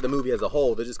won't look at the movie as a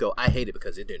whole. They just go, I hate it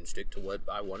because it didn't stick to what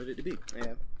I wanted it to be.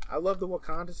 Yeah, I love the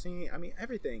Wakanda scene. I mean,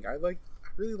 everything. I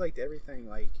really liked everything.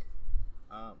 Like,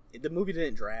 the movie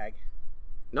didn't drag.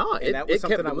 No, that was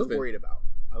something I was worried about.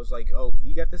 I was like, oh,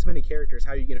 you got this many characters.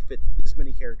 How are you going to fit this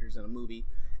many characters in a movie?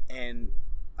 And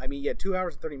I mean, 2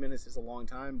 hours and 30 minutes is a long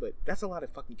time, but that's a lot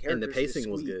of fucking characters. And the pacing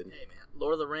was good. Hey, man.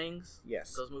 Lord of the Rings.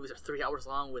 Yes. Those movies are 3 hours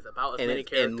long with about as many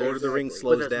characters. And Lord of the Rings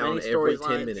slows down every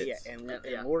 10 minutes. Yeah,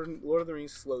 and Lord of the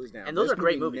Rings slows down. And those are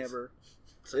great movies.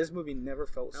 This movie never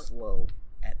felt slow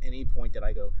at any point that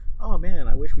I go, oh man,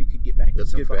 I wish we could get back to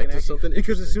some fucking action. Something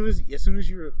because as soon as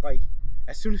you're like,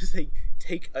 as soon as they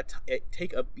take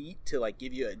a beat to like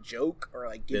give you a joke or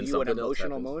like give you an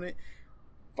emotional moment,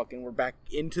 fucking we're back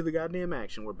into the goddamn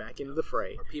action. We're back into the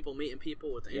fray. Or people meeting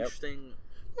people with interesting.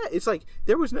 Yeah, it's like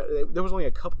there was only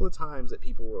a couple of times that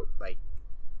people were like,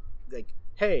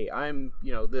 hey, I'm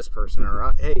this person,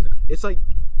 or hey, it's like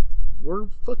we're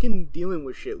fucking dealing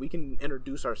with shit. We can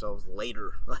introduce ourselves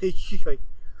later. Like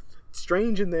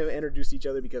Strange and them introduced each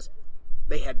other because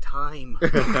they had time.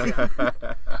 Yeah.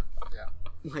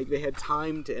 Like they had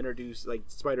time to introduce, like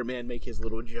Spider-Man make his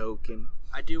little joke, and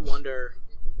I do wonder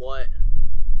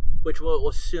which we'll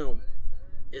assume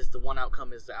is the one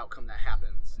outcome is the outcome that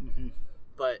happens. Mm-hmm.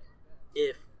 But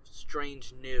if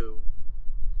Strange knew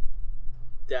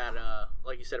that,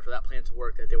 like you said, for that plan to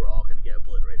work, that they were all going to get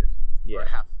obliterated, or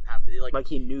have to, like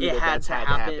he knew it had to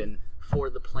happen for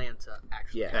the plan to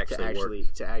actually work.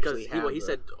 Because he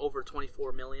said over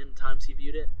 24 million times he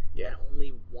viewed it, and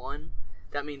only one.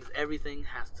 That means everything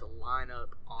has to line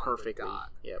up on perfectly. The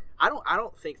dot. Yep. I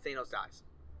don't think Thanos dies.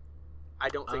 I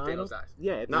don't think Thanos dies.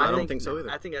 Yeah, No, I don't think so either.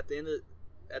 I think at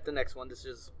the next one, this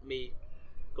is me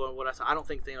going what I saw. I don't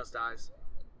think Thanos dies.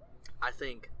 I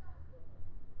think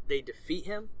they defeat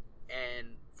him,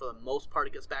 and for the most part,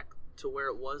 it gets back to where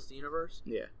it was, the universe.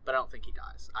 Yeah. But I don't think he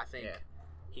dies. I think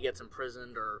he gets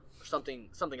imprisoned or something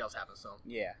else happens to him.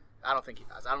 Yeah. I don't think he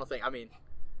dies. I don't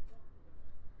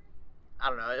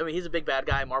know. I mean, he's a big bad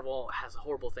guy. Marvel has a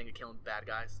horrible thing of killing bad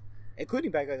guys.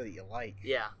 Including bad guys that you like.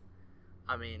 Yeah.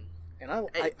 I mean... And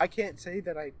I can't say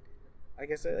that like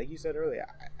I said, like you said earlier,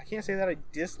 I can't say that I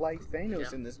disliked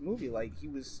Thanos in this movie. Like, he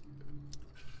was...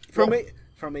 From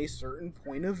a certain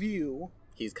point of view...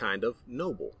 He's kind of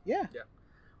noble. Yeah. Yeah.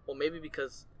 Well, maybe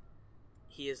because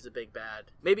he is the big bad.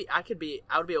 Maybe I would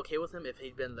be okay with him if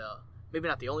he'd been maybe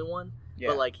not the only one,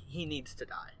 but like, he needs to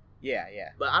die. Yeah, yeah.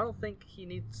 But I don't think he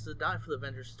needs to die for the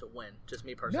Avengers to win. Just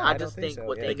me personally. No, I just think so.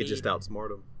 what They could just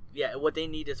outsmart him. Yeah, what they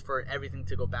need is for everything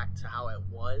to go back to how it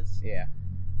was. Yeah.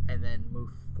 And then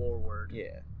move forward.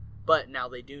 Yeah. But now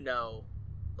they do know,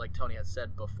 like Tony had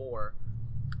said before,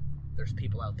 there's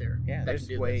people out there. Yeah, that there's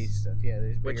can do ways this, stuff. Yeah,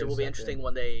 there's which will be interesting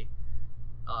when they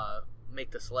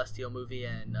make the Celestial movie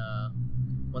and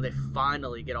when they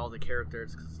finally get all the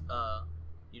characters. Because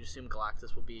you'd assume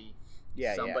Galactus will be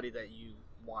somebody that you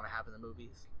want to have in the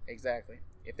movies. Exactly.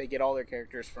 If they get all their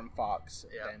characters from Fox,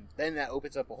 then that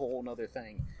opens up a whole other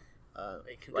thing.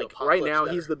 Like right now,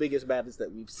 he's the biggest baddest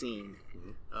that we've seen.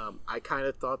 I kind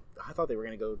of thought they were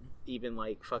gonna go even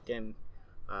like fucking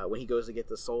when he goes to get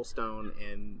the Soul Stone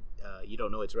and you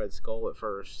don't know it's Red Skull at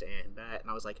first and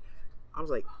I was like,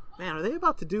 man, are they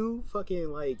about to do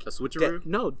fucking like a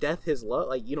switcheroo? Death his love,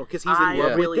 like, you know, because he's in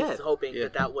love with Death. Hoping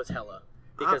that was Hela,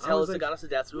 because Hela's the goddess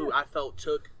of death, who I felt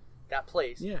took that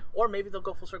place. Yeah. Or maybe they'll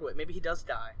go full circle. Maybe he does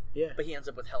die. Yeah. But he ends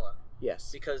up with Hela.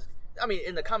 Yes. Because I mean,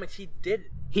 in the comics, he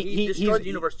destroyed the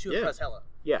universe to impress Hela.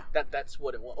 Yeah. That's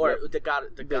what it was. Or the god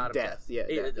of death. Yeah.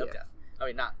 Of death. I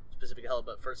mean, not specific Hela,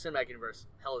 but for cinematic universe,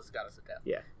 Hela's the goddess of death.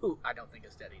 Yeah. Who I don't think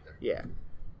is dead either. Yeah.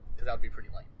 Because that would be pretty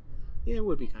lame. Yeah, it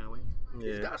would be kind of lame.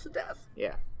 He's the goddess of death.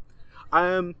 Yeah.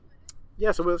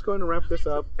 Yeah. So let's go ahead and wrap this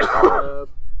up.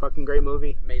 Fucking great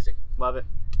movie. Amazing. Love it.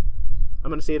 I'm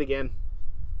gonna see it again.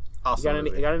 Awesome.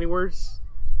 You got any words?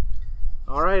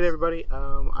 All right, everybody.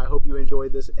 I hope you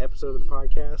enjoyed this episode of the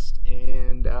podcast,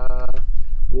 and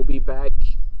we'll be back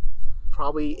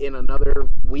probably in another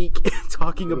week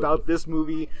talking about this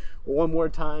movie one more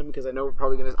time, because I know we're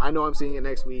probably gonna. I know I'm seeing it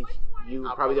next week.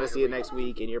 You're probably gonna see it next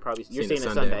week, and you're seeing it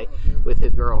Sunday with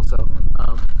his girl. So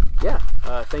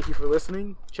thank you for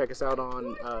listening. Check us out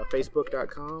on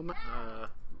Facebook.com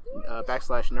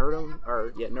 /Nerdum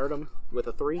Nerdum with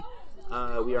a 3.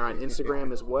 We are on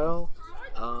Instagram as well.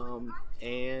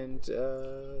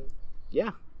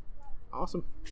 Awesome.